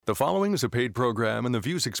The following is a paid program, and the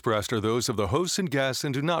views expressed are those of the hosts and guests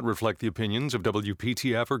and do not reflect the opinions of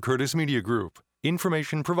WPTF or Curtis Media Group.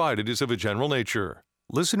 Information provided is of a general nature.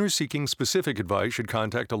 Listeners seeking specific advice should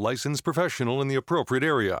contact a licensed professional in the appropriate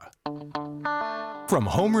area. From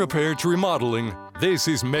home repair to remodeling, this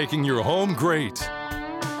is Making Your Home Great.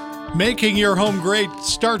 Making Your Home Great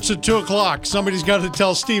starts at 2 o'clock. Somebody's got to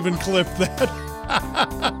tell Stephen Clip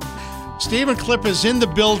that. Stephen Clip is in the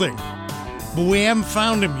building, but we haven't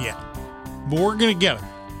found him yet. But we're going to get him.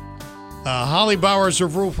 Holly Bowers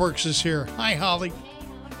of Roofworks is here. Hi, Holly.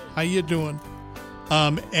 How you doing?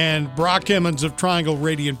 And Brock Emmons of Triangle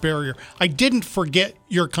Radiant Barrier. I didn't forget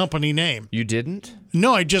your company name. You didn't?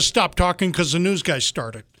 No, I just stopped talking because the news guy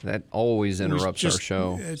started. That always interrupts our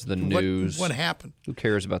show. It's the news. What happened? Who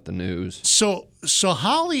cares about the news? So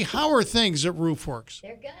Holly, how are things at Roofworks?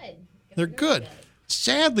 They're good. They're good.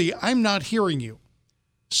 Sadly, I'm not hearing you.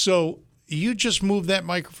 So you just move that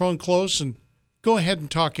microphone close and go ahead and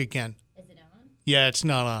talk again. Is it on? Yeah, it's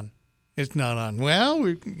not on. It's not on. Well,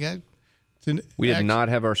 we did not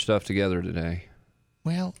have our stuff together today.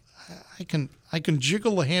 Well, I can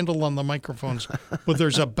jiggle the handle on the microphones, but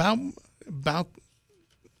there's about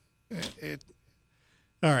it.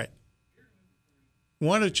 All right.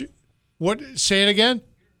 Why don't you say it again?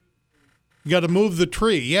 You got to move the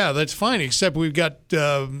tree. Yeah, that's fine, except we've got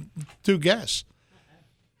two guests.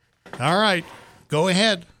 All right, go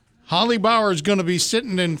ahead. Holly Bauer is going to be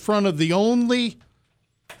sitting in front of the only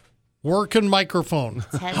working microphone.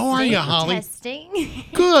 How are you, Holly? Testing.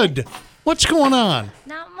 Good. What's going on?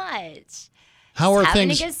 Not much. How are having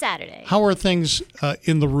things? a good Saturday. How are things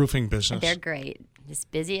in the roofing business? They're great. Just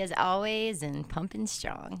busy as always and pumping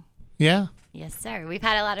strong. Yeah. Yes, sir. We've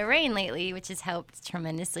had a lot of rain lately, which has helped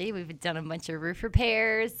tremendously. We've done a bunch of roof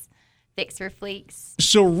repairs, fix roof leaks.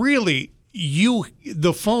 So really,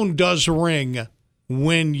 the phone does ring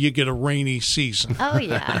when you get a rainy season. Oh,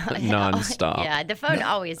 yeah. Nonstop. Yeah, the phone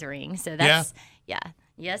always rings. So that's, yeah.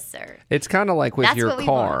 Yes, sir. It's kind of like with That's your what we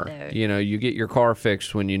car. want, You know, you get your car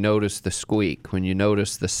fixed when you notice the squeak, when you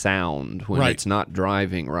notice the sound, when Right. it's not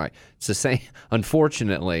driving right. It's the same.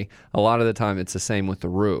 Unfortunately, a lot of the time it's the same with the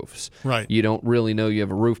roofs. Right. You don't really know you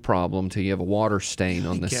have a roof problem till you have a water stain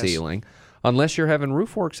on the guess. ceiling, unless you're having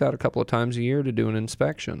Roofworks out a couple of times a year to do an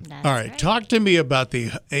inspection. That's All right, talk to me about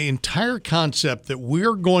the entire concept that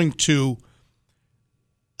we're going to.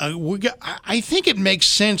 I think it makes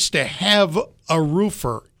sense to have a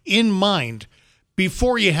roofer in mind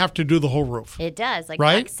before you have to do the whole roof. It does. Like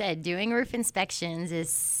Right? Mark said, doing roof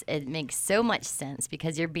inspections it makes so much sense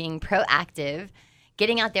because you're being proactive,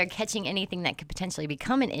 getting out there, catching anything that could potentially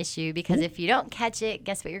become an issue. Because if you don't catch it,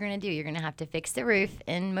 guess what you're going to do? You're going to have to fix the roof,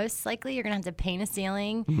 and most likely you're going to have to paint a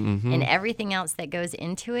ceiling and everything else that goes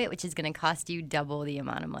into it, which is going to cost you double the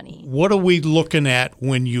amount of money. What are we looking at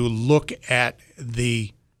when you look at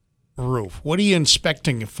the roof? What are you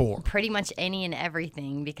inspecting it for? Pretty much any and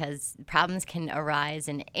everything, because problems can arise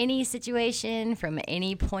in any situation from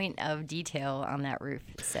any point of detail on that roof.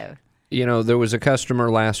 So, You know, there was a customer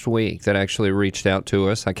last week that actually reached out to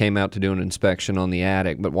us. I came out to do an inspection on the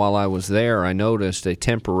attic, but while I was there, I noticed a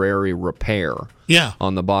temporary repair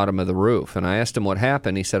on the bottom of the roof. And I asked him what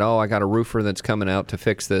happened. He said, I got a roofer that's coming out to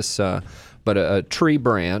fix this, but a tree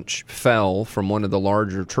branch fell from one of the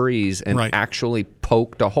larger trees and actually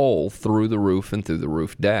poked a hole through the roof and through the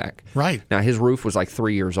roof deck. Right. Now, his roof was like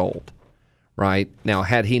 3 years old. Right. Now,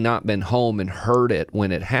 had he not been home and heard it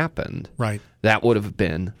when it happened, that would have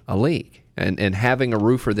been a leak. And having a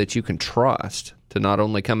roofer that you can trust to not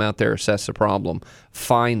only come out there, assess the problem,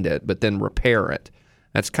 find it, but then repair it,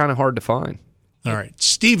 that's kind of hard to find. All right.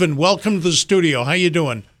 Stephen, welcome to the studio. How you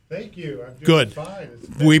doing? Thank you. I'm doing Good. fine.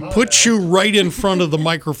 We put you right in front of the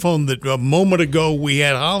microphone that a moment ago we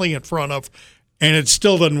had Holly in front of, and it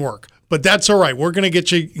still doesn't work. But that's all right. We're going to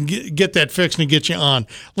get that fixed and get you on.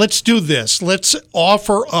 Let's do this. Let's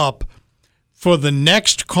offer up for the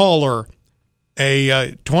next caller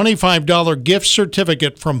a $25 gift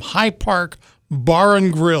certificate from High Park Bar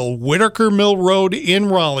and Grill, Whitaker Mill Road in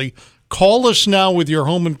Raleigh. Call us now with your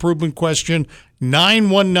home improvement question,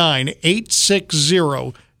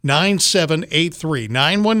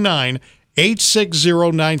 919-860-9783.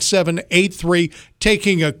 919-860-9783.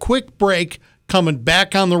 Taking a quick break, coming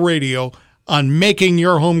back on the radio on Making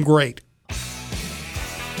Your Home Great.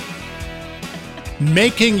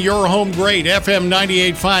 Making Your Home Great, FM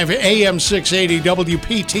 98.5, AM 680,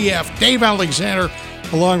 WPTF. Dave Alexander,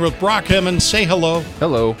 along with Brock Emmons. Say hello.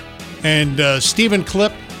 Hello. And Stephen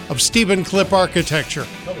Clip of Stephen Clip Architecture.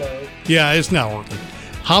 Hello. Yeah, it's not working.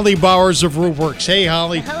 Holly Bowers of Roofworks. Hey,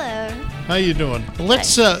 Holly. hello. How you doing?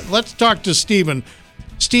 Let's talk to Stephen.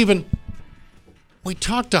 Stephen, we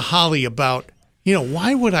talked to Holly about,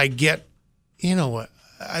 why would I get,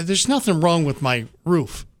 there's nothing wrong with my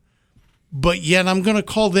roof, but yet I'm going to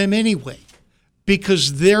call them anyway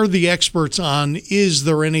because they're the experts on, is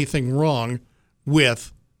there anything wrong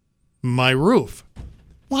with my roof?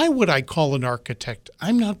 Why would I call an architect?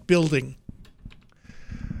 I'm not building.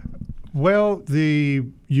 Well,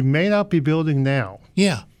 you may not be building now.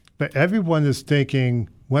 Yeah. But everyone is thinking,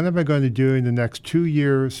 what am I going to do in the next 2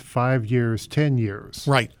 years, 5 years, 10 years?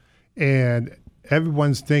 Right. And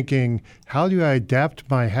everyone's thinking, how do I adapt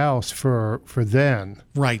my house for then?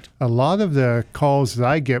 Right. A lot of the calls that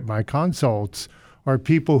I get, my consults, are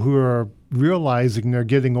people who are realizing they're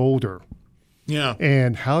getting older. Yeah.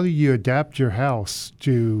 And how do you adapt your house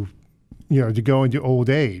to go into old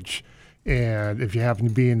age? And if you happen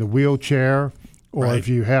to be in the wheelchair, or right. if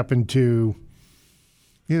you happen to,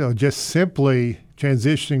 just simply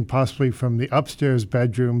transitioning possibly from the upstairs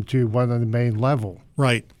bedroom to one on the main level.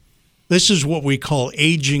 Right. This is what we call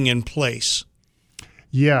aging in place.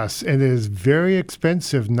 Yes, and it is very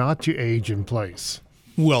expensive not to age in place.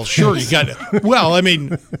 Well, sure, you got it. Well, I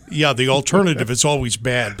mean, yeah, the alternative is always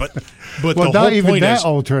bad, but well, the not whole even point that is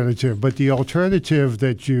alternative, but the alternative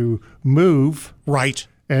that you move, right,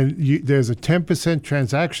 and there's a 10%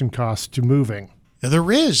 transaction cost to moving.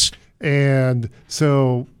 There is, and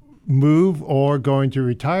so move or going to a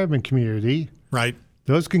retirement community, right?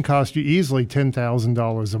 Those can cost you easily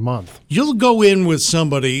 $10,000 a month. You'll go in with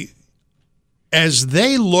somebody as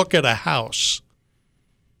they look at a house,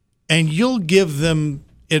 and you'll give them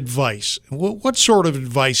advice. What sort of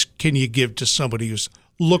advice can you give to somebody who's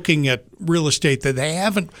looking at real estate that they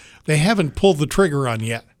haven't pulled the trigger on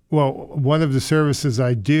yet? Well, one of the services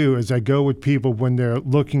I do is I go with people when they're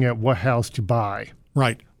looking at what house to buy.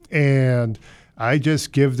 Right. And I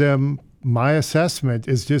just give them my assessment.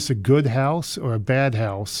 Is this a good house or a bad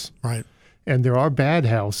house? Right. And there are bad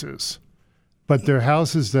houses, but there are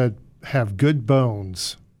houses that have good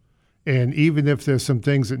bones. And even if there's some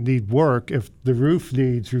things that need work, if the roof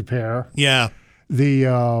needs repair, yeah,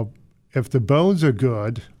 if the bones are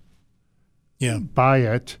good, yeah, buy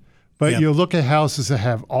it. But you'll look at houses that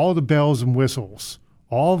have all the bells and whistles,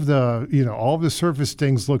 all of the surface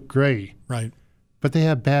things look great, right? But they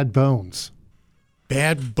have bad bones.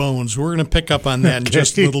 Bad bones. We're going to pick up on that in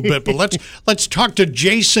just a little bit. But let's talk to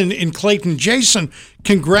Jason in Clayton. Jason,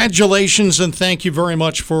 congratulations and thank you very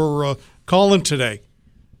much for calling today.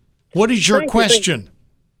 What is your question?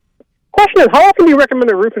 Question is, how often do you recommend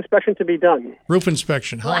a roof inspection to be done? Roof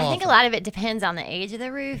inspection, how often? I think a lot of it depends on the age of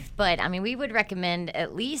the roof, but I mean, we would recommend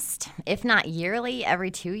at least, if not yearly,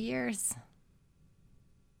 every 2 years.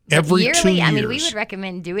 Every yearly, 2 years? I mean, we would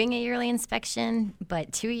recommend doing a yearly inspection,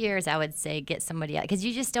 but 2 years, I would say, get somebody out, because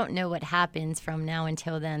you just don't know what happens from now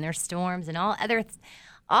until then. There's storms and all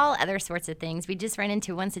other sorts of things. We just ran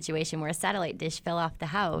into one situation where a satellite dish fell off the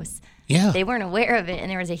house. Yeah. They weren't aware of it,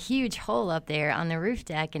 and there was a huge hole up there on the roof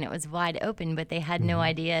deck, and it was wide open, but they had no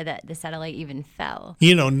idea that the satellite even fell.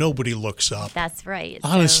 Nobody looks up. That's right.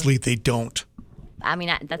 Honestly, they don't. I mean,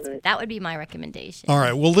 that would be my recommendation. All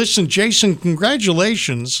right. Well, listen, Jason,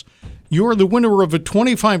 congratulations. You're the winner of a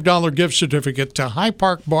 $25 gift certificate to High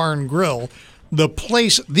Park Bar and Grill, the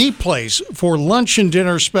place for lunch and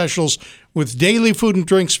dinner specials with daily food and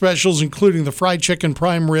drink specials, including the fried chicken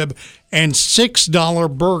prime rib and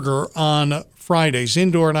 $6 burger on Fridays.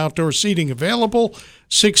 Indoor and outdoor seating available,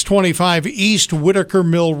 625 East Whitaker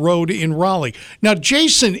Mill Road in Raleigh. Now,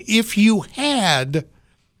 Jason, if you had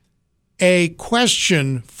a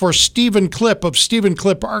question for Stephen Clipp of Stephen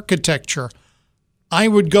Clipp Architecture, I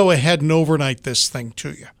would go ahead and overnight this thing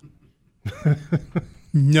to you.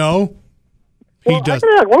 No? Well, I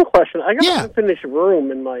have one question. I got an unfinished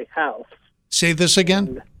room in my house. Say this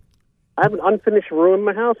again? I have an unfinished room in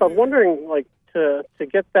my house. I'm wondering, to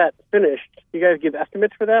get that finished, do you guys give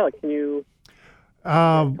estimates for that? Can you...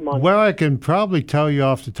 Well, I can probably tell you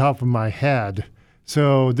off the top of my head.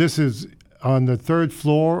 So this is on the third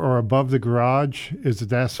floor or above the garage? Is it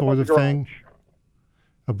that sort of thing?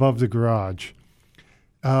 Above the garage.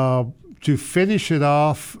 To finish it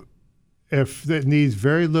off, if it needs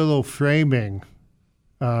very little framing,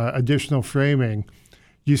 additional framing,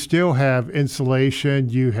 you still have insulation,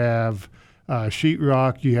 you have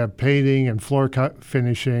sheetrock, you have painting and floor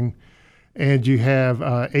finishing, and you have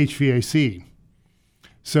HVAC.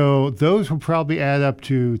 So those will probably add up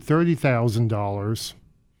to $30,000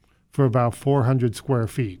 for about 400 square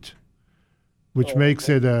feet, which makes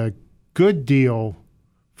it a good deal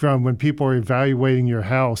from when people are evaluating your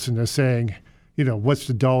house and they're saying, what's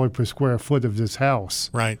the dollar per square foot of this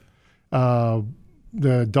house? Right.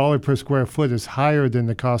 The dollar per square foot is higher than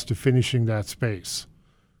the cost of finishing that space.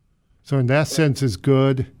 So in that sense, it's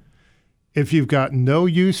good. If you've got no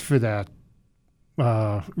use for that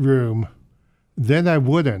room, then I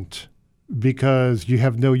wouldn't, because you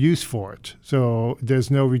have no use for it. So there's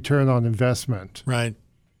no return on investment. Right.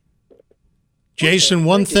 Jason,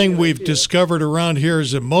 one thing we've discovered around here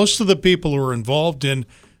is that most of the people who are involved in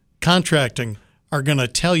contracting are going to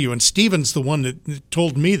tell you, and Steven's the one that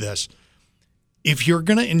told me this, if you're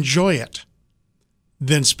going to enjoy it,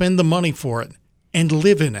 then spend the money for it and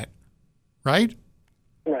live in it, right?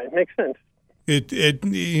 Right, makes sense.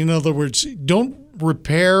 In other words, don't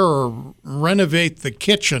repair or renovate the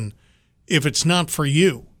kitchen if it's not for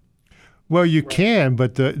you. Well, you can,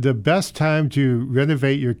 but the best time to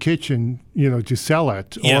renovate your kitchen, to sell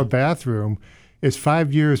it or bathroom is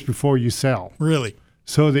 5 years before you sell. Really?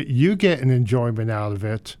 So that you get an enjoyment out of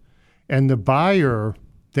it. And the buyer,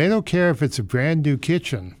 they don't care if it's a brand new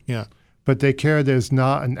kitchen. Yeah. But they care there's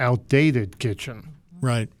not an outdated kitchen.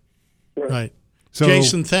 Right. So,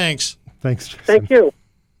 Jason, thanks. Thanks, Jason. Thank you.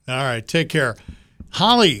 All right, take care.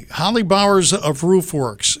 Holly Bowers of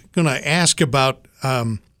Roofworks, going to ask about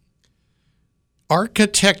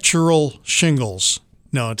architectural shingles.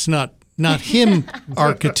 No, it's not him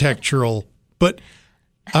architectural, but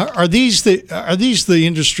are these the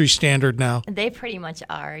industry standard now? They pretty much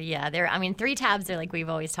are. Yeah, 3 tabs are, like we've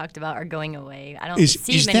always talked about, are going away. I don't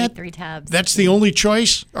see many 3 tabs. That's the only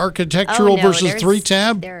choice? Architectural versus 3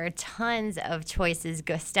 tab? There are tons of choices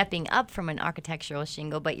stepping up from an architectural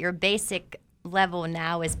shingle, but your basic level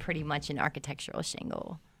now is pretty much an architectural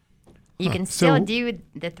shingle. You can still do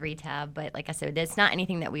the 3 tab, but like I said, it's not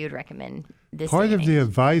anything that we would recommend this day. Part of the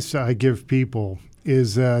advice I give people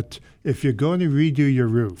is that if you're going to redo your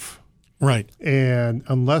roof, right, and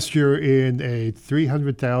unless you're in a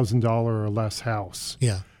 $300,000 or less house,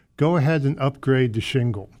 go ahead and upgrade the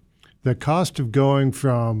shingle. The cost of going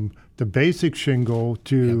from the basic shingle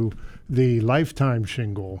to the lifetime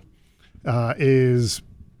shingle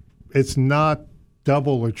it's not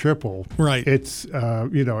double or triple. Right. It's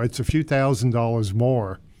it's a few $1,000s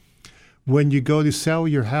more. When you go to sell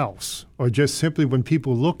your house, or just simply when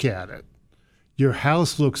people look at it, your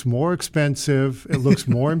house looks more expensive. It looks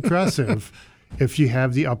more impressive if you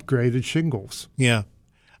have the upgraded shingles. Yeah.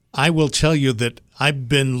 I will tell you that I've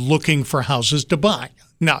been looking for houses to buy.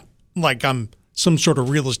 Not like I'm some sort of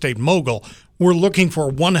real estate mogul. We're looking for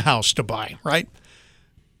one house to buy, right?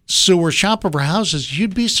 So we're shopping for houses.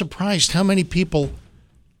 You'd be surprised how many people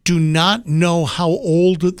do not know how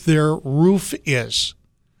old their roof is.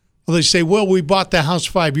 Well, they say, well, we bought the house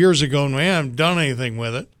 5 years ago and we haven't done anything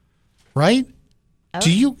with it, right? Oh.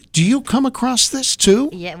 Do you come across this too?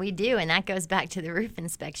 Yeah, we do, and that goes back to the roof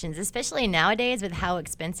inspections, especially nowadays with how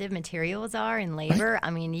expensive materials are and labor. Right. I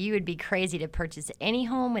mean, you would be crazy to purchase any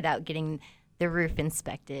home without getting the roof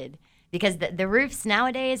inspected, because the roofs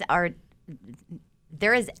nowadays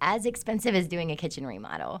they're as expensive as doing a kitchen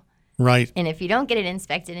remodel. Right. And if you don't get it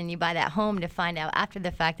inspected and you buy that home to find out after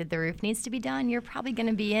the fact that the roof needs to be done, you're probably going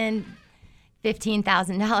to be in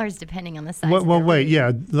 $15,000 depending on the size. Well, wait,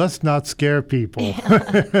 let's not scare people.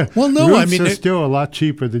 Yeah. Well, no, roofs I mean, are still a lot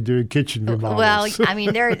cheaper than doing kitchen remodels. Well, I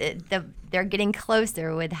mean, they're getting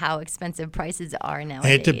closer with how expensive prices are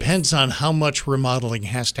nowadays. It depends on how much remodeling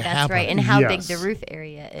has to happen. That's right, and how big the roof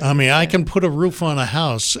area is. I mean, I can put a roof on a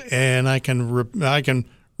house, and I can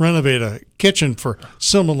renovate a kitchen for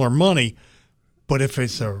similar money, but if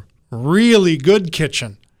it's a really good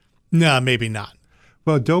kitchen, maybe not.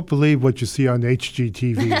 Well, don't believe what you see on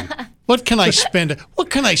HGTV. What can I spend? What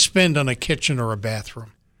can I spend on a kitchen or a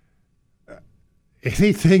bathroom?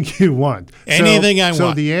 Anything you want. Anything I want.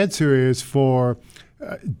 So the answer is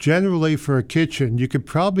generally for a kitchen, you could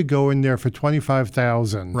probably go in there for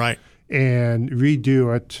 $25,000, right, and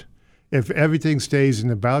redo it if everything stays in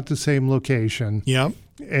about the same location. Yep.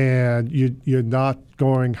 And you're not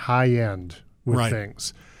going high end with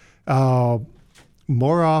things.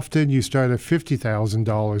 More often, you start at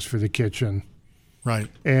 $50,000 for the kitchen. Right.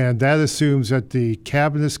 And that assumes that the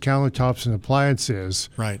cabinets, countertops, and appliances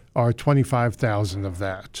are $25,000 of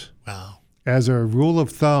that. Wow. As a rule of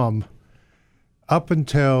thumb, up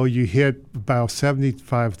until you hit about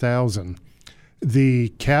 $75,000, the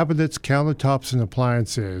cabinets, countertops, and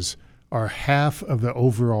appliances are half of the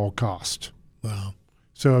overall cost. Wow.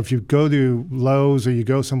 So if you go to Lowe's or you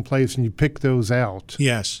go someplace and you pick those out,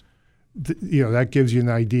 yes, that gives you an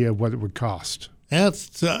idea of what it would cost.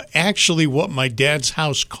 That's actually what my dad's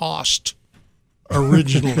house cost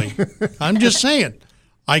originally. I'm just saying,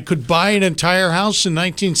 I could buy an entire house in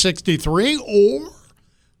 1963, or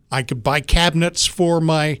I could buy cabinets for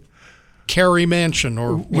my Cary mansion.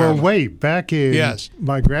 Well, wait, back in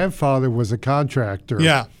my grandfather was a contractor.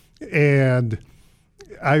 Yeah. And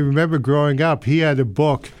I remember growing up, he had a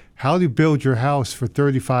book, How to Build Your House for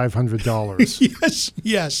 $3,500.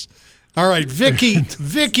 Yes. All right,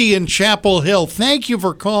 Vicky in Chapel Hill, thank you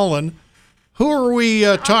for calling. Who are we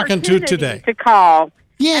talking to today? To call.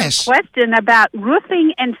 Yes. A question about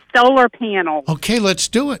roofing and solar panels. Okay, let's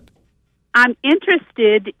do it. I'm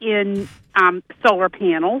interested in solar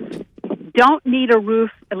panels. Don't need a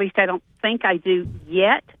roof, at least I don't think I do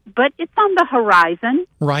yet, but it's on the horizon.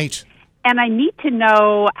 Right. And I need to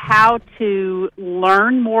know how to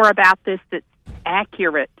learn more about this that's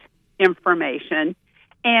accurate information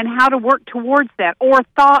and how to work towards that, or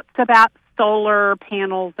thoughts about solar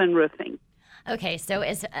panels and roofing. Okay, so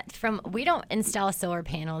we don't install solar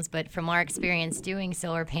panels, but from our experience doing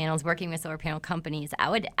solar panels, working with solar panel companies,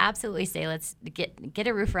 I would absolutely say let's get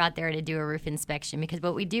a roofer out there to do a roof inspection, because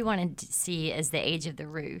what we do want to see is the age of the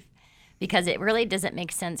roof, because it really doesn't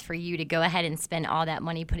make sense for you to go ahead and spend all that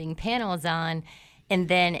money putting panels on, and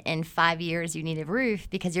then in 5 years you need a roof,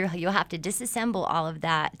 because you'll have to disassemble all of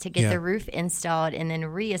that to get the roof installed and then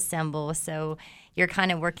reassemble. So you're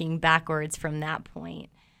kind of working backwards from that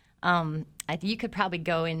point. You could probably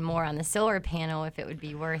go in more on the solar panel if it would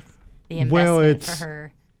be worth the investment for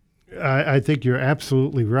her. I think you're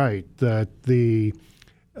absolutely right that the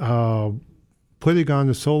putting on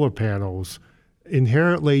the solar panels,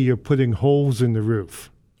 inherently you're putting holes in the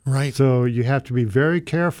roof. Right. So you have to be very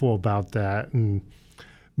careful about that and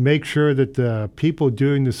make sure that the people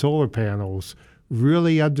doing the solar panels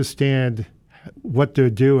really understand what they're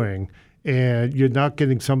doing, and you're not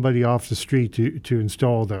getting somebody off the street to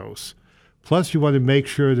install those. Plus, you want to make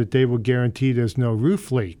sure that they will guarantee there's no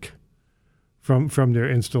roof leak from their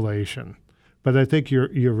installation. But I think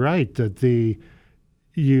you're right that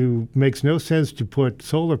makes no sense to put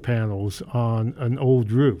solar panels on an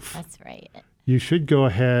old roof. That's right. You should go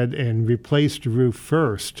ahead and replace the roof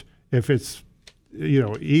first if it's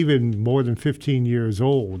even more than 15 years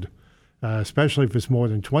old, especially if it's more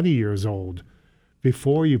than 20 years old,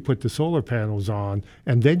 before you put the solar panels on,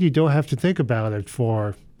 and then you don't have to think about it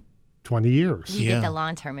for 20 years. You get the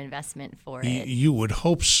long-term investment for it. You would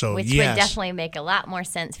hope so, which yes. would definitely make a lot more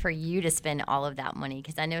sense for you to spend all of that money,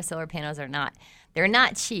 because I know solar panels they're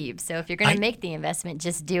not cheap. So if you're going to make the investment,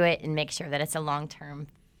 just do it and make sure that it's a long-term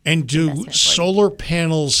And do solar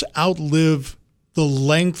panels outlive the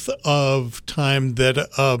length of time that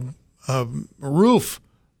a roof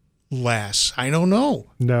lasts? I don't know.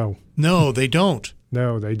 No, they don't.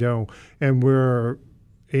 No, they don't. And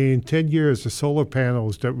in 10 years, the solar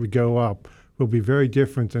panels that would go up will be very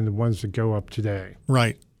different than the ones that go up today.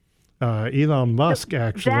 Right. Elon Musk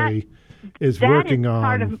actually is working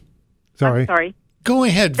on. Sorry. Go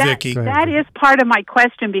ahead, Vicki. That is part of my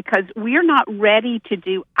question, because we're not ready to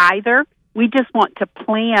do either. We just want to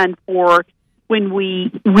plan for when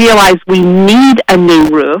we realize we need a new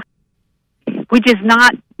roof, which is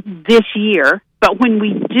not this year, but when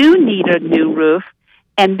we do need a new roof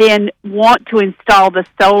and then want to install the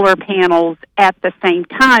solar panels at the same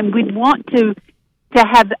time, we'd want to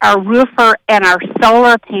have our roofer and our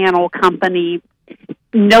solar panel company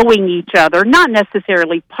knowing each other, not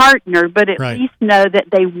necessarily partnered, but at least know that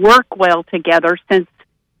they work well together, since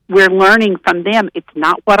we're learning from them. It's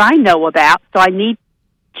not what I know about, so I need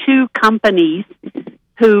two companies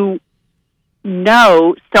who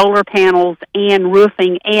know solar panels and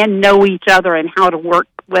roofing and know each other and how to work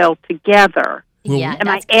well together. Am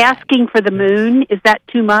I asking for the moon? Is that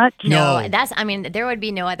too much? No, there would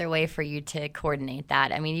be no other way for you to coordinate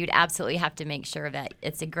that. I mean, you'd absolutely have to make sure that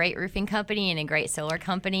it's a great roofing company and a great solar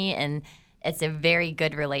company, and it's a very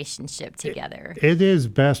good relationship together. It is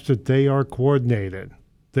best that they are coordinated,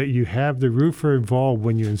 that you have the roofer involved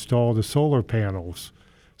when you install the solar panels,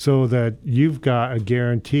 so that you've got a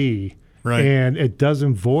guarantee, and it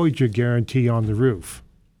doesn't void your guarantee on the roof.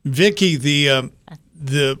 Vicki, the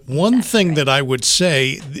one thing that I would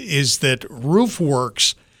say is that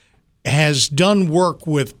RoofWorks has done work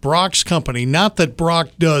with Brock's company. Not that Brock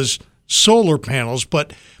does solar panels,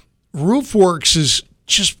 but RoofWorks is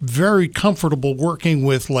just very comfortable working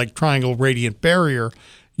with, like, Triangle Radiant Barrier.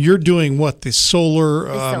 You're doing what, the solar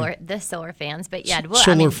fans, but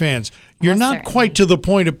fans. You're not quite to the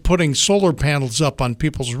point of putting solar panels up on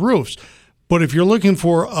people's roofs, but if you're looking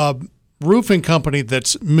for a roofing company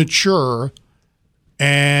that's mature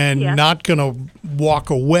and not going to walk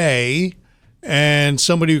away, and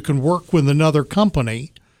somebody who can work with another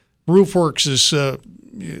company, RoofWorks is,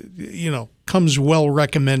 comes well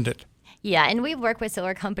recommended. Yeah, and we've worked with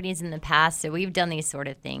solar companies in the past, so we've done these sort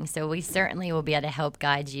of things. So we certainly will be able to help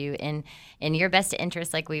guide you in your best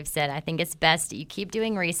interest, like we've said. I think it's best that you keep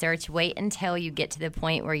doing research, wait until you get to the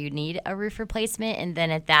point where you need a roof replacement, and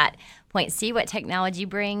then at that point, see what technology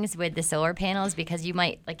brings with the solar panels, because you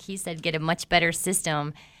might, like he said, get a much better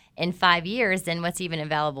system in 5 years than what's even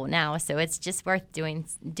available now. So it's just worth doing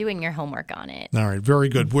your homework on it. All right, very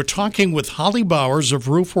good. We're talking with Holly Bowers of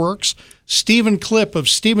RoofWorks, Stephen Klipp of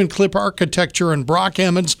Stephen Klipp Architecture, and Brock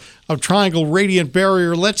Emmons of Triangle Radiant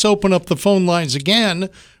Barrier. Let's open up the phone lines again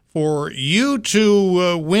for you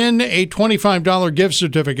to win a $25 gift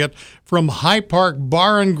certificate from High Park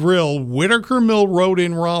Bar and Grill, Whitaker Mill Road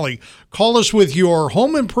in Raleigh. Call us with your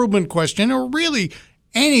home improvement question, or really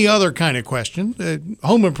any other kind of question.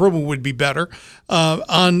 Home improvement would be better,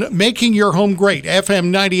 on making your home great.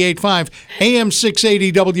 FM 98.5, AM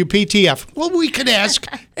 680 WPTF. Well, we could ask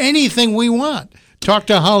anything we want. Talk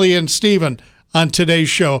to Holly and Stephen on today's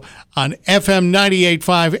show on FM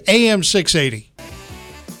 98.5, AM 680.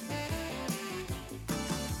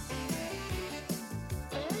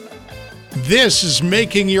 This is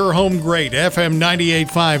Making Your Home Great, FM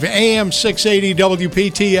 98.5, AM 680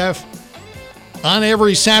 WPTF. On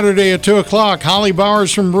every Saturday at 2 o'clock, Holly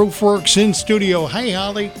Bowers from RoofWorks in studio. Hey,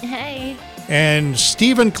 Holly. Hey. And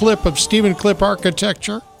Stephen Klipp of Stephen Klipp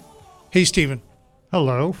Architecture. Hey, Stephen.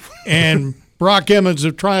 Hello. And Brock Emmons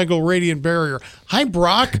of Triangle Radiant Barrier. Hi,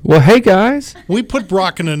 Brock. Well, hey, guys. We put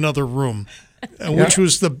Brock in another room, which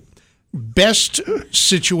was the best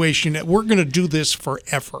situation. We're going to do this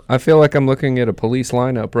forever. I feel like I'm looking at a police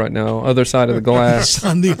lineup right now, other side of the glass.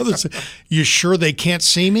 On the other side. You sure they can't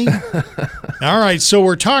see me? All right, so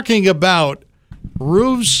we're talking about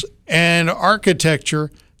roofs and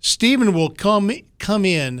architecture. Stephen will come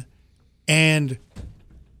in and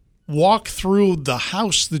walk through the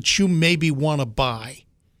house that you maybe want to buy,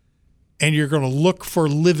 and you're going to look for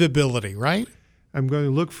livability, right? I'm going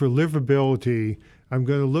to look for livability. I'm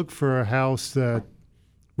going to look for a house that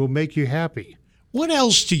will make you happy. What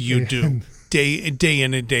else do you do day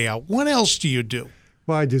in and day out? What else do you do?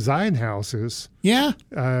 Well, I design houses. Yeah?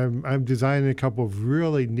 I'm designing a couple of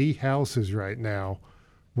really neat houses right now.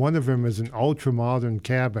 One of them is an ultra-modern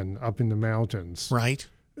cabin up in the mountains. Right.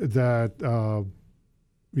 That,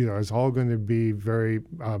 is all going to be very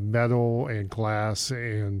metal and glass,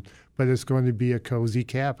 but it's going to be a cozy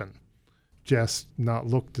cabin, just not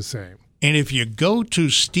look the same. And if you go to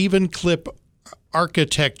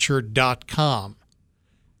StephenKlippArchitecture.com,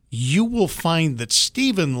 you will find that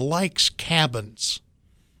Stephen likes cabins.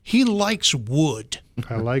 He likes wood.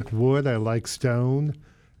 I like wood. I like stone.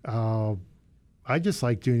 I just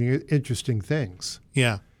like doing interesting things.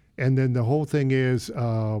 Yeah. And then the whole thing is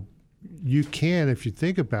you can, if you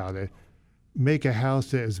think about it, make a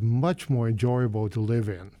house that is much more enjoyable to live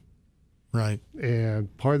in. Right.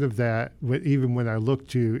 And part of that, even when I look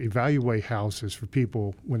to evaluate houses for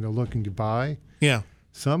people when they're looking to buy,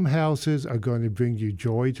 some houses are going to bring you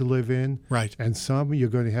joy to live in, right? And some you're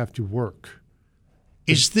going to have to work.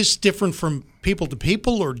 Is this different from people to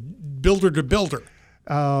people or builder to builder?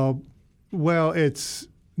 Well, it's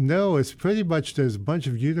pretty much, there's a bunch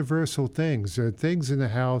of universal things. There are things in the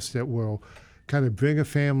house that will kind of bring a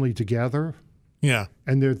family together. Yeah.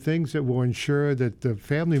 And there are things that will ensure that the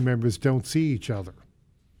family members don't see each other.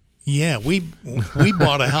 Yeah, we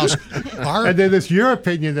bought a house. And then it's your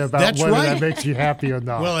opinion about whether that makes you happy or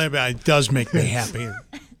not. Well, it does make me happy,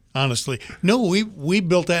 honestly. No, we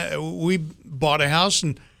bought a house,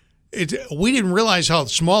 and we didn't realize how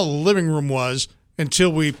small the living room was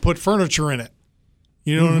until we put furniture in it.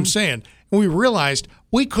 You know what I'm saying? And we realized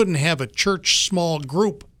we couldn't have a church small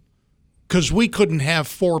group because we couldn't have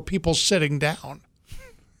 4 people sitting down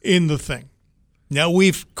in the thing. Now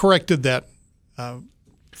we've corrected that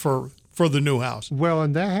for the new house. Well,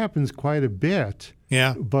 and that happens quite a bit.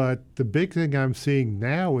 Yeah. But the big thing I'm seeing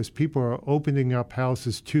now is people are opening up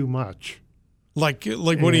houses too much. Like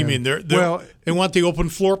what do you mean? They want the open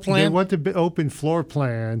floor plan? They want the open floor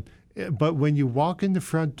plan, but when you walk in the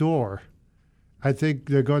front door, I think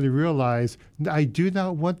they're going to realize I do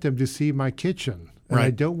not want them to see my kitchen. And I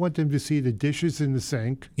don't want them to see the dishes in the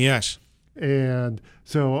sink. Yes. And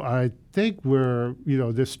so I think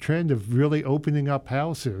this trend of really opening up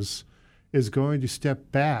houses is going to step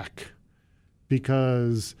back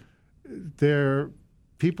because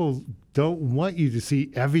people don't want you to see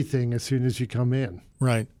everything as soon as you come in.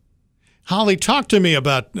 Right. Holly, talk to me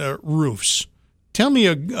about roofs. Tell me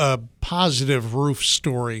a positive roof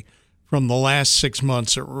story from the last 6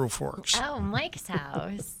 months at RoofWorks? Oh, Mike's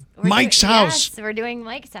house. Mike's house. Yes, we're doing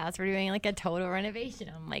Mike's house. We're doing like a total renovation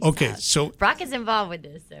on Mike's house. Okay, so Brock is involved with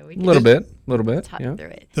this, so we can a little bit. talk Yeah. through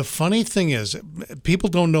it. the funny thing is, people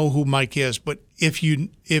don't know who Mike is, but if you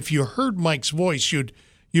heard Mike's voice, you'd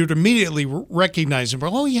immediately recognize him.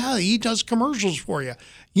 Oh yeah, he does commercials for you.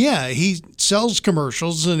 Yeah, he sells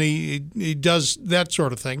commercials and he does that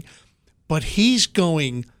sort of thing. But he's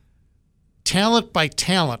going talent by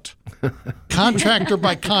talent, contractor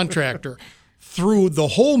by contractor, through the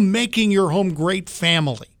whole Making Your Home Great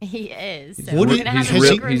family. He is. So What we're did- gonna have has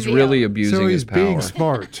a he- big He's reveal. really abusing So his he's being power.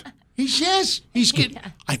 smart. He's getting.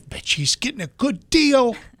 I bet you he's getting a good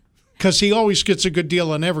deal, because he always gets a good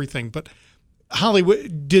deal on everything. But Holly,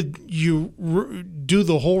 did you do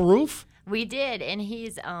the whole roof? We did, and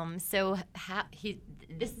he's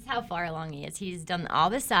this is how far along he is. He's done all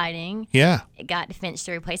the siding. Yeah, Got Finch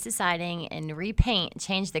to replace the siding and repaint,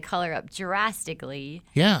 changed the color up drastically.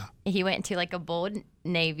 yeah. He went to like a bold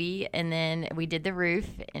navy, and then we did the roof,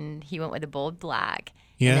 and he went with a bold black.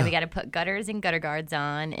 Yeah. And then we got to put gutters and gutter guards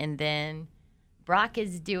on, and then Brock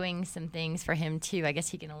is doing some things for him too. I guess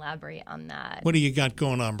he can elaborate on that. What do you got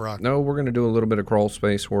going on, Brock? No, we're going to do a little bit of crawl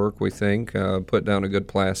space work, we think. Put down a good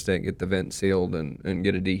plastic, get the vent sealed, and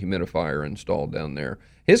get a dehumidifier installed down there.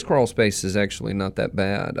 His crawl space is actually not that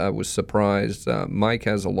bad. I was surprised. Mike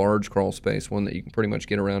has a large crawl space, one that you can pretty much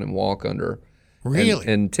get around and walk under. Really?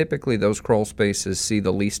 And typically those crawl spaces see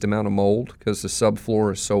the least amount of mold because the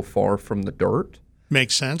subfloor is so far from the dirt.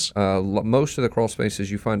 Makes sense. Most of the crawl spaces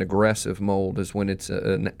you find aggressive mold is when it's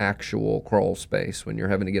an actual crawl space, when you're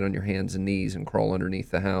having to get on your hands and knees and crawl underneath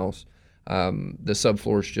the house. The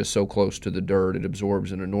subfloor is just so close to the dirt, it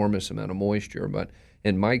absorbs an enormous amount of moisture. But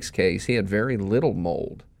in Mike's case, he had very little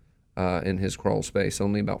mold in his crawl space.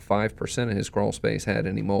 Only about 5% of his crawl space had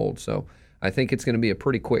any mold. So I think it's going to be a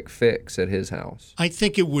pretty quick fix at his house. I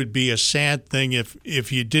think it would be a sad thing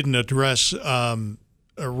if you didn't address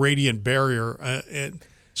a radiant barrier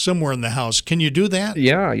somewhere in the house. Can you do that?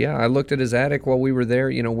 Yeah. I looked at his attic while we were there.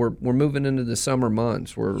 You know, we're moving into the summer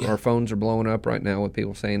months where our phones are blowing up right now with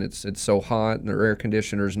people saying it's so hot and their air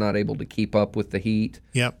conditioner is not able to keep up with the heat.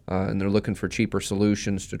 Yep. And they're looking for cheaper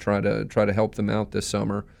solutions to try to help them out this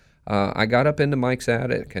summer. I got up into Mike's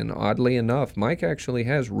attic, and oddly enough, Mike actually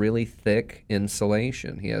has really thick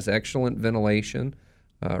insulation. He has excellent ventilation.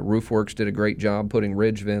 RoofWorks did a great job putting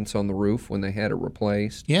ridge vents on the roof when they had it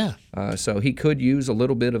replaced. Yeah. So he could use a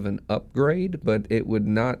little bit of an upgrade, but it would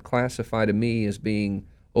not classify to me as being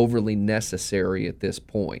overly necessary at this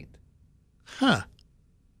point. Huh.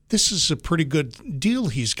 This is a pretty good deal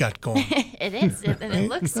he's got going. It is, and it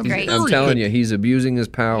looks great. I'm telling you, he's abusing his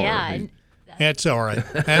power. Yeah. And That's all right.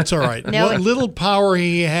 That's all right. No, What little power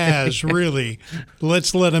he has, really,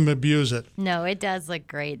 let's let him abuse it. no, it does look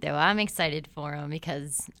great, though. I'm excited for them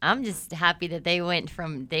because I'm just happy that they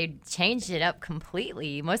changed it up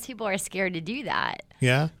completely. Most people are scared to do that.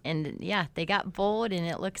 Yeah? And yeah, they got bold and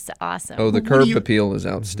it looks awesome. Oh, the What do curb you- appeal is It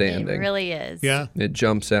outstanding. really is. Yeah? It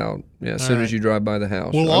jumps out as soon right. as you drive by the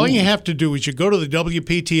house. Well, all you have to do is you go to the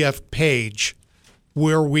WPTF page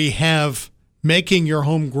where we have Making Your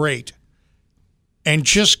Home Great and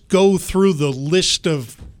just go through the list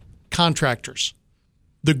of contractors,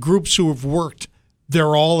 the groups who have worked.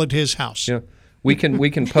 They're all at his house. Yeah. We can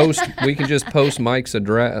just post Mike's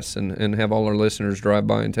address and have all our listeners drive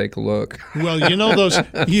by and take a look. Well, you know those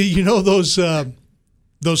you know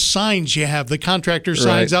those signs you have, the contractor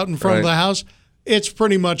signs Right, out in front of right. the house. It's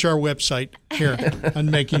pretty much our website here on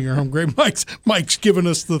Making Your Home Great. Mike's giving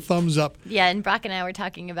us the thumbs up. Yeah, and Brock and I were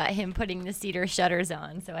talking about him putting the cedar shutters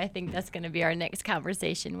on, so I think that's going to be our next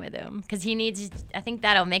conversation with him because I think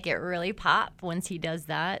that'll make it really pop once he does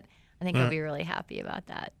that. I think he'll be really happy about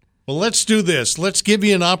that. Well, let's do this. Let's give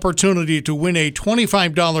you an opportunity to win a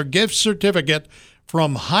 $25 gift certificate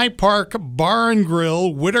from High Park Bar and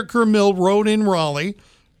Grill, Whitaker Mill Road in Raleigh.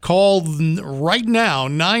 Call right now,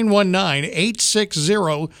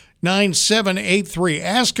 919-860-9783.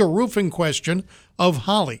 Ask a roofing question of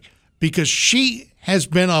Holly because she has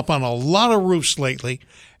been up on a lot of roofs lately,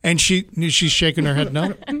 and she's shaking her head.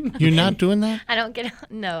 No, you're not doing that? I don't get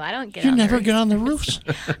You on never the get on the roofs?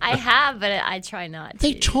 I have, but I try not to.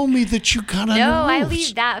 They told me that you got on No, the I roofs.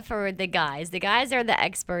 leave that for the guys. The guys are the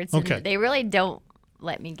experts, and Okay. they really don't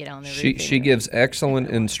let me get on the roof. She gives excellent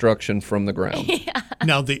instruction from the ground.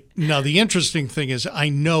 Now the interesting thing is I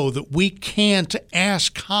know that we can't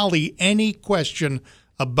ask Holly any question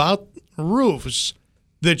about roofs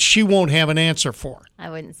that she won't have an answer for. I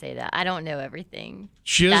wouldn't say that. I don't know everything.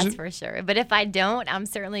 That's for sure. But if I don't, I'm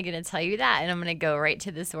certainly going to tell you that, and I'm going to go right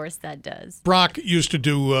to the source that does. Brock used to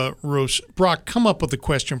do roofs. Brock, come up with a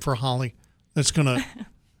question for Holly. That's going to...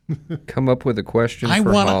 Come up with a question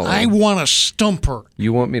for Holly. I want to stump her.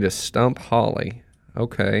 You want me to stump Holly?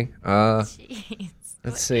 Okay. Jeez.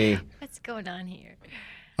 Let's see. What's going on here?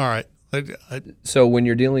 All right. So when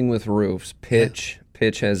you're dealing with roofs, pitch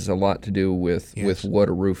has a lot to do with what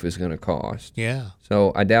a roof is going to cost. Yeah.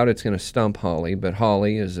 So I doubt it's going to stump Holly, but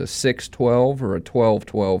Holly, is a 612 or a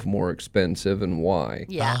 1212 more expensive, and why?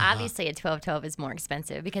 Yeah, obviously a 1212 is more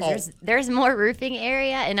expensive because there's more roofing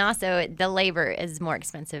area, and also the labor is more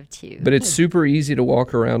expensive too. But it's super easy to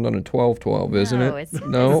walk around on a 1212, isn't it? It's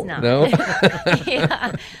not. No.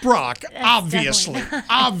 Yeah. Brock, obviously.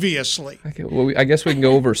 Okay, well, I guess we can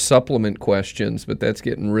go over supplement questions, but that's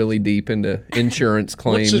getting really deep into insurance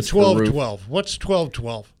claims. What's a 1212? What's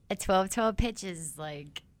 1212? A 1212 pitch is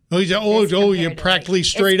like... you're practically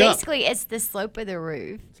straight up. Basically, it's the slope of the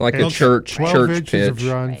roof. It's like a church 12 inches pitch. of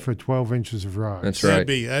run for 12 inches of run. That's right.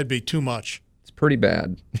 That'd be too much. It's pretty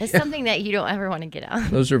bad. It's something that you don't ever want to get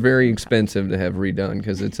out. Those are very expensive to have redone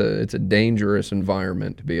because it's a dangerous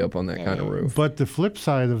environment to be up on that kind of roof. But the flip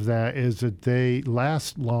side of that is that they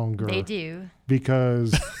last longer. They do.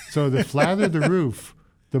 Because, so the flatter the roof,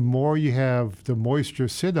 the more you have the moisture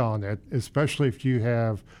sit on it, especially if you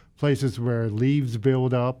have places where leaves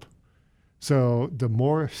build up. So the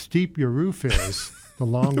more steep your roof is, the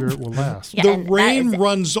longer it will last. The rain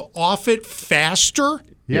runs off it faster?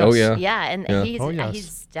 Yes. Oh, yeah. Yeah, and Yeah.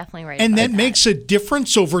 he's definitely right. And about that makes a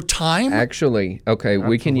difference over time? Actually, okay,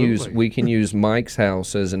 we can use Mike's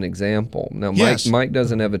house as an example. Now, Mike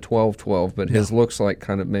doesn't have a 1212, but his looks like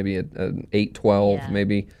kind of maybe an 812,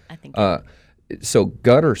 maybe. I think. So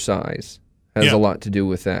gutter size has a lot to do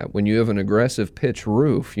with that. When you have an aggressive pitch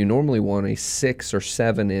roof, you normally want a 6 or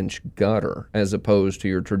 7 inch gutter as opposed to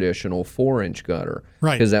your traditional 4-inch gutter.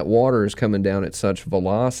 Right. Because that water is coming down at such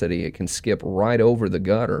velocity, it can skip right over the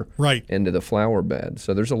gutter into the flower bed.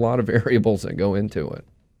 So there's a lot of variables that go into it.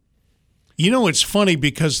 You know, it's funny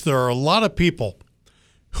because there are a lot of people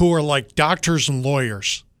who are like doctors and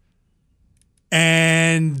lawyers,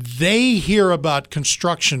 and they hear about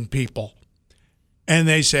construction people. And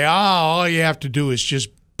they say, all you have to do is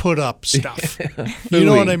just put up stuff. You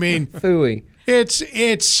know what I mean? Phooey.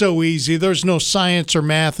 It's so easy. There's no science or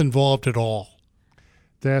math involved at all.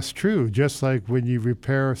 That's true. Just like when you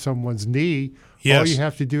repair someone's knee, all you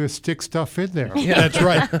have to do is stick stuff in there. Yeah, that's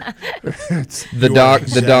right. The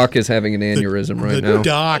doc is having an aneurysm right now. The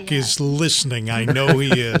doc is listening. I know he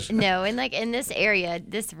is. No, and like in this area,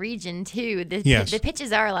 this region too, the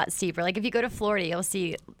pitches are a lot steeper. Like if you go to Florida, you'll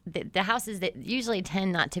see the houses that usually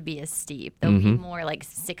tend not to be as steep. They'll be more like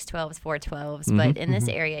 612s, 412s. But in this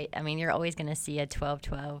area, I mean, you're always going to see a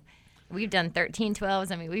 1212. We've done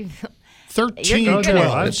 1312s. I mean, we've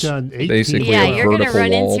 1312s. I've done 18. Basically, you're going to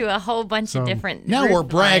run into a whole bunch of different now we're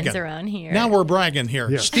bragging around here. Now we're bragging here.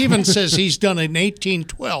 Yeah. Steven says he's done an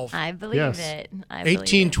 1812. I believe it.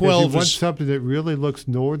 1812 if you want something that really looks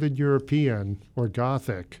Northern European or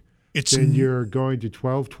Gothic, then you're going to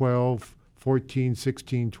 1212, 14,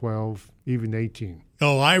 1612, even 18.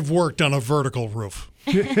 Oh, I've worked on a vertical roof.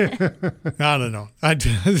 I don't know.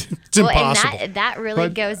 It's impossible. And that really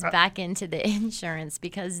goes back into the insurance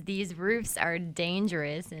because these roofs are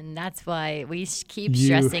dangerous, and that's why we keep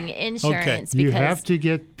stressing insurance. Because you have to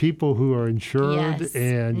get people who are insured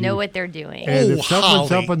and know what they're doing. And if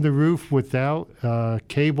someone's up on the roof without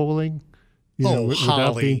cabling,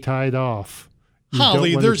 without being tied off, you don't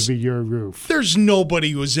want it to be your roof. There's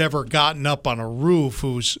nobody who's ever gotten up on a roof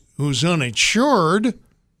who's uninsured.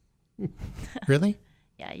 Really?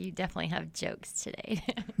 Yeah, you definitely have jokes today.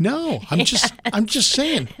 No, I'm just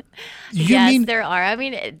saying. Yes, there are. I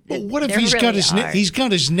mean, what if he's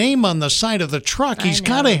got his name on the side of the truck? He's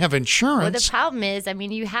got to have insurance. Well, the problem is, I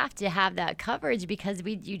mean, you have to have that coverage because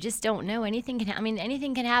you just don't know anything can.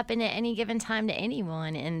 Anything can happen at any given time to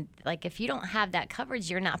anyone, and like if you don't have that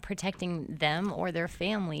coverage, you're not protecting them or their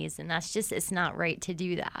families, and it's not right to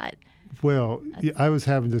do that. Well, I was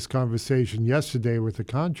having this conversation yesterday with a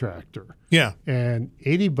contractor. Yeah. And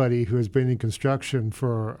anybody who has been in construction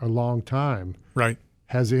for a long time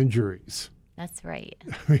has injuries. That's right.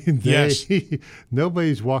 I mean,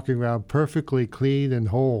 nobody's walking around perfectly clean and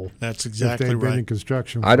whole. That's exactly if they've been right. in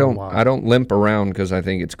construction for a while. I don't limp around because I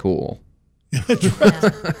think it's cool.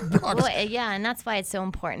 Well, and that's why it's so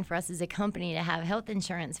important for us as a company to have health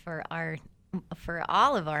insurance for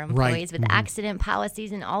all of our employees with accident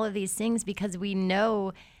policies and all of these things, because we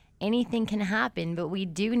know anything can happen, but we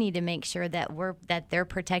do need to make sure that they're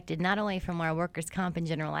protected not only from our workers' comp and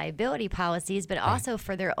general liability policies, but also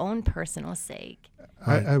for their own personal sake.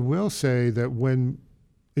 I will say that when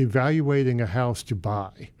evaluating a house to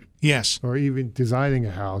buy, yes, or even designing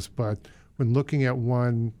a house, but when looking at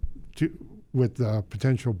one with a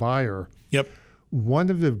potential buyer, yep, one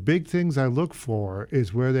of the big things I look for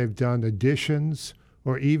is where they've done additions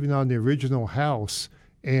or even on the original house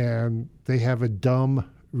and they have a dumb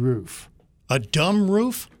roof. A dumb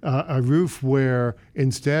roof? A roof where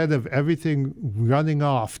instead of everything running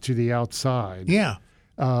off to the outside, yeah,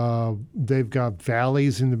 they've got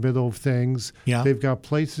valleys in the middle of things. Yeah. They've got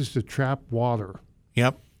places to trap water.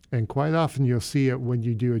 Yep. And quite often you'll see it when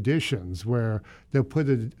you do additions where they'll put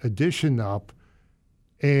an addition up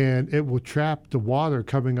and it will trap the water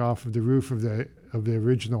coming off of the roof of the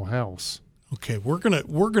original house. Okay, we're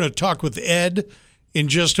gonna talk with Ed in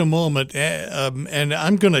just a moment, and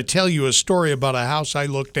I'm gonna tell you a story about a house I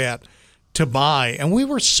looked at to buy, and we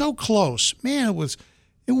were so close. Man,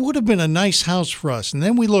 it would have been a nice house for us, and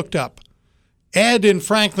then we looked up. Ed in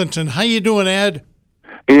Franklinton, how you doing, Ed?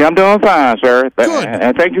 Yeah, I'm doing fine, sir. Good.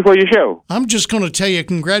 And thank you for your show. I'm just going to tell you,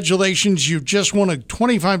 congratulations. You've just won a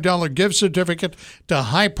 $25 gift certificate to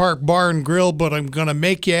High Park Bar and Grill, but I'm going to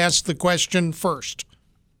make you ask the question first.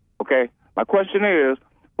 Okay. My question is,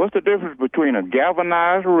 what's the difference between a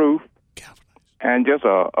galvanized roof and just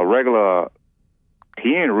a regular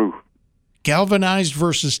tin roof? Galvanized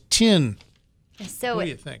versus tin. So what do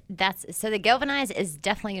you think? The galvanized is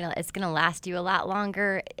definitely gonna last you a lot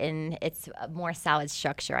longer, and it's a more solid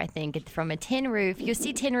structure. I think from a tin roof, you'll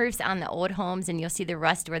see tin roofs on the old homes, and you'll see the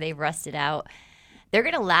rust where they've rusted out. They're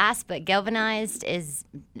gonna last, but galvanized is,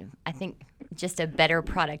 I think, just a better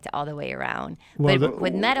product all the way around. Well, but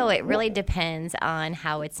with metal, it really depends on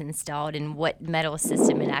how it's installed and what metal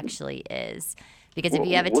system it actually is. Because if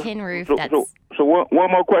you have a tin roof, So one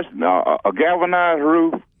more question. A galvanized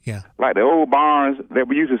roof, yeah, like the old barns that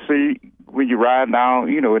we used to see when you ride down,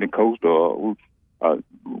 in the coast,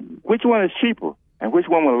 which one is cheaper and which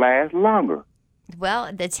one will last longer?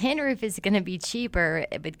 Well, the tin roof is going to be cheaper,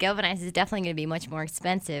 but galvanized is definitely going to be much more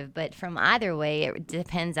expensive. But from either way, it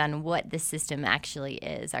depends on what the system actually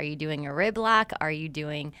is. Are you doing a rib lock? Are you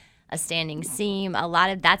doing a standing seam? A lot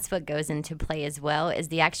of that's what goes into play as well, is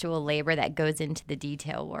the actual labor that goes into the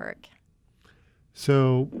detail work.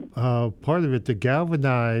 So part of it, the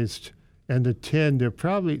galvanized and the tin,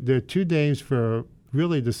 they're two names for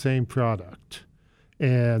really the same product.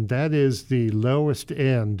 And that is the lowest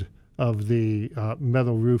end of the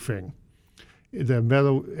metal roofing. The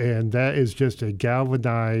metal, and that is just a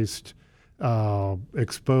galvanized,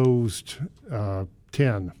 exposed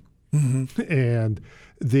tin. Mm-hmm. And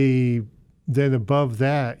then above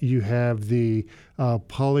that, you have the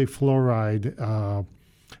polyfluoride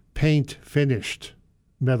paint finished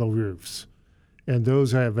metal roofs. And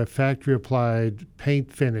those have a factory applied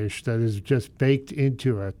paint finish that is just baked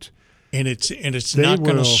into it. And it's not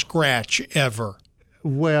going to scratch ever.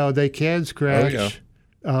 Well, they can scratch,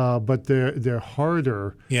 but they're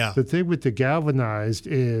harder. Yeah. The thing with the galvanized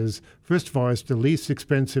is, first of all, it's the least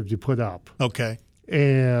expensive to put up. Okay.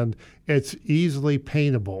 And it's easily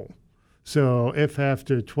paintable. So if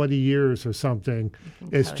after 20 years or something,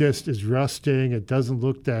 it's just is rusting, it doesn't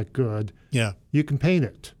look that good, yeah, you can paint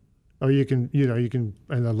it. Or you can,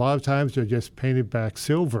 and a lot of times they're just painted back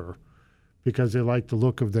silver because they like the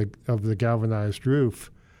look of the galvanized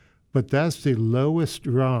roof. But that's the lowest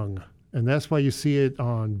rung, and that's why you see it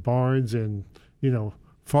on barns and,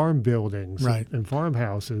 farm buildings and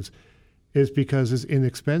farmhouses, is because it's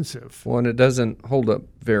inexpensive. Well, and it doesn't hold up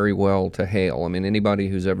very well to hail. I mean, anybody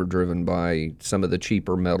who's ever driven by some of the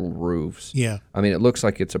cheaper metal roofs, yeah, I mean, it looks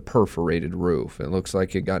like it's a perforated roof. It looks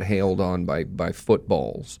like it got hailed on by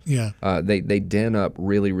footballs. Yeah. They dent up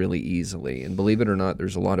really, really easily. And believe it or not,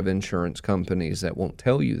 there's a lot of insurance companies that won't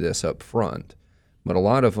tell you this up front, but a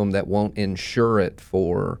lot of them that won't insure it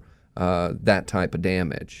for that type of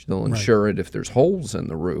damage. They'll insure it if there's holes in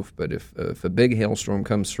the roof, but if a big hailstorm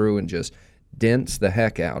comes through and just dents the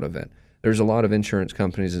heck out of it, there's a lot of insurance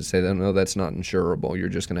companies that say, no, that's not insurable. You're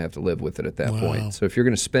just going to have to live with it at that point. So if you're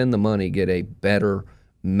going to spend the money, get a better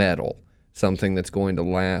metal, something that's going to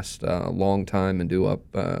last a long time and do up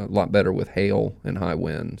a lot better with hail and high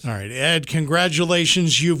winds. All right, Ed,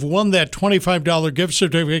 congratulations. You've won that $25 gift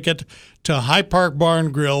certificate to High Park Bar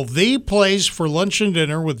and Grill, the place for lunch and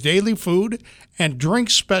dinner with daily food and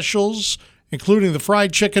drink specials, including the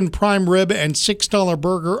fried chicken, prime rib, and $6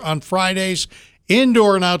 burger on Fridays.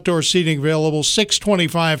 Indoor and outdoor seating available,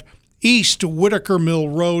 625 East Whitaker Mill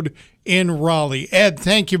Road in Raleigh. Ed,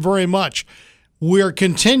 thank you very much. We're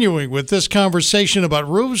continuing with this conversation about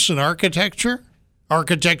roofs and architecture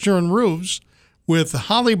and roofs, with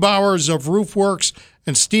Holly Bowers of Roofworks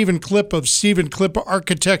and Stephen Klipp of Stephen Klipp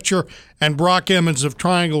Architecture and Brock Emmons of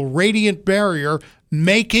Triangle Radiant Barrier,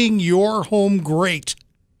 making your home great.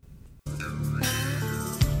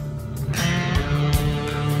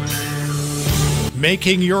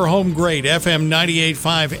 Making your home great, FM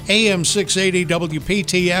 98.5, AM 680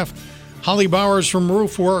 WPTF. Holly Bowers from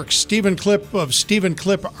Roofworks, Stephen Klipp of Stephen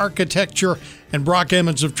Klipp Architecture, and Brock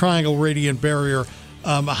Emmons of Triangle Radiant Barrier.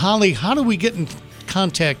 Holly, how do we get in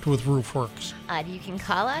contact with Roofworks? You can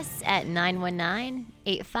call us at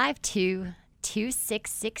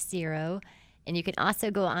 919-852-2660, and you can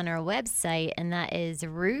also go on our website, and that is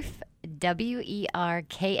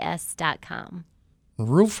roofwerks.com.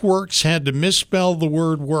 Roofworks had to misspell the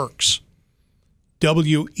word works.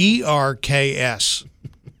 WERKS.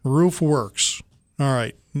 Roofworks. All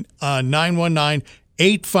right.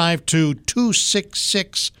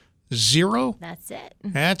 919-852-2660.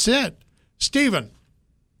 That's it. Stephen,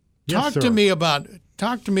 talk to me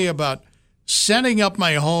about setting up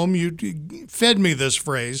my home. You fed me this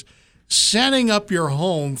phrase, setting up your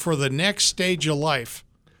home for the next stage of life.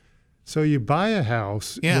 So you buy a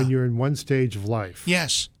house when you're in one stage of life.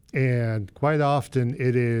 Yes. And quite often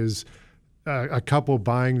it is a couple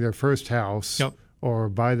buying their first house or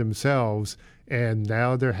by themselves, and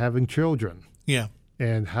now they're having children. Yeah.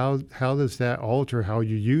 And how does that alter how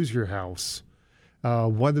you use your house?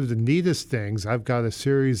 One of the neatest things, I've got a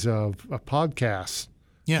series of podcasts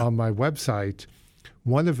on my website.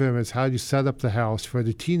 One of them is how you set up the house for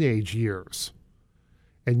the teenage years.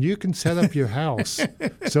 And you can set up your house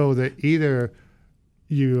so that either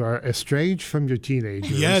you are estranged from your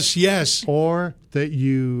teenagers. Yes. Or that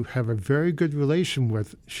you have a very good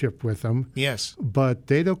relationship with them. Yes. But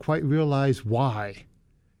they don't quite realize why.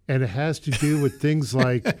 And it has to do with things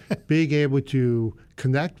like being able to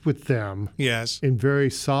connect with them in very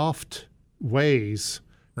soft ways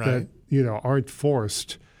that, aren't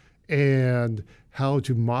forced, and how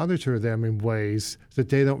to monitor them in ways that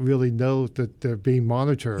they don't really know that they're being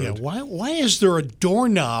monitored. Yeah. Why is there a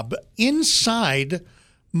doorknob inside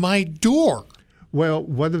my door? Well,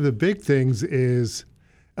 one of the big things is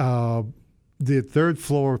the third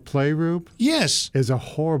floor playroom. Yes. Is a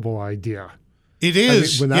horrible idea. It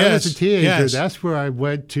is. When I was a teenager, that's where I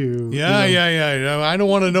went to. I don't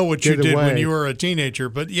want to know what you did when you were a teenager,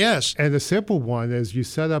 but yes. And the simple one is you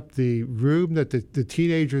set up the room that the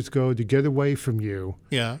teenagers go to get away from you.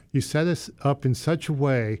 Yeah. You set it up in such a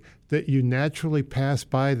way that you naturally pass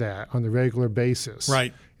by that on a regular basis.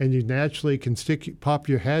 Right. And you naturally can pop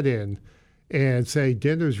your head in and say,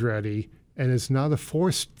 dinner's ready. And it's not a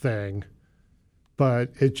forced thing, but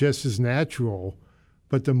it just is natural.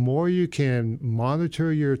 But the more you can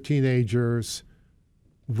monitor your teenagers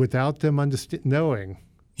without them knowing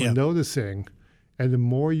or noticing, and the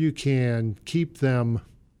more you can keep them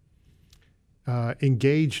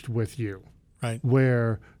engaged with you. Right.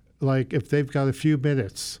 Where, like, if they've got a few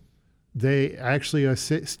minutes, they actually are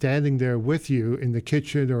standing there with you in the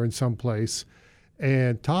kitchen or in some place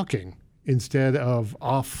and talking instead of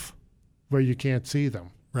off where you can't see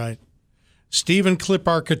them. Right. Stephen Klipp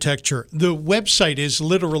Architecture. The website is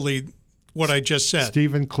literally what I just said.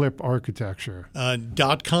 Stephen Klipp Architecture.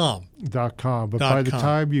 .com. But by the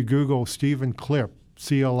time you Google Stephen Klipp,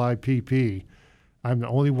 CLIPP, I'm the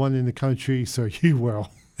only one in the country, so you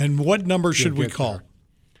will. And what number should we call?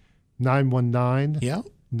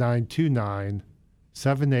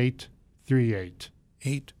 919-929-7838.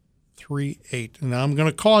 838. And I'm going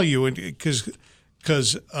to call you because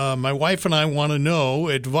my wife and I want to know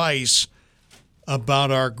advice about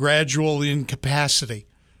our gradual incapacity.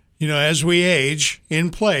 As we age in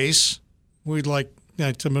place, we'd like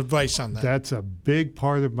some advice on that. That's a big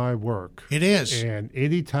part of my work. It is. And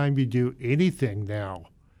anytime you do anything now,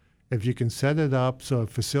 if you can set it up so it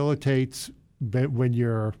facilitates when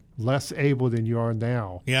you're less able than you are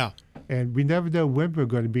now. Yeah. And we never know when we're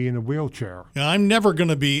going to be in a wheelchair. I'm never going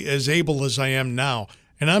to be as able as I am now,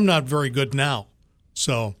 and I'm not very good now.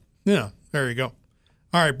 So, there you go.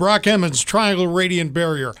 All right, Brock Emmons, Triangle Radiant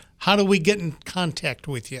Barrier. How do we get in contact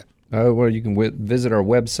with you? Well, you can visit our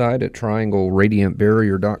website at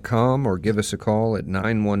triangleradiantbarrier.com or give us a call at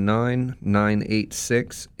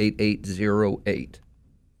 919-986-8808.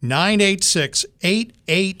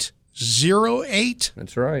 986-8808?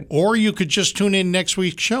 That's right. Or you could just tune in next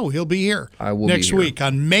week's show. He'll be here I will next be here week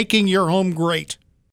on Making Your Home Great.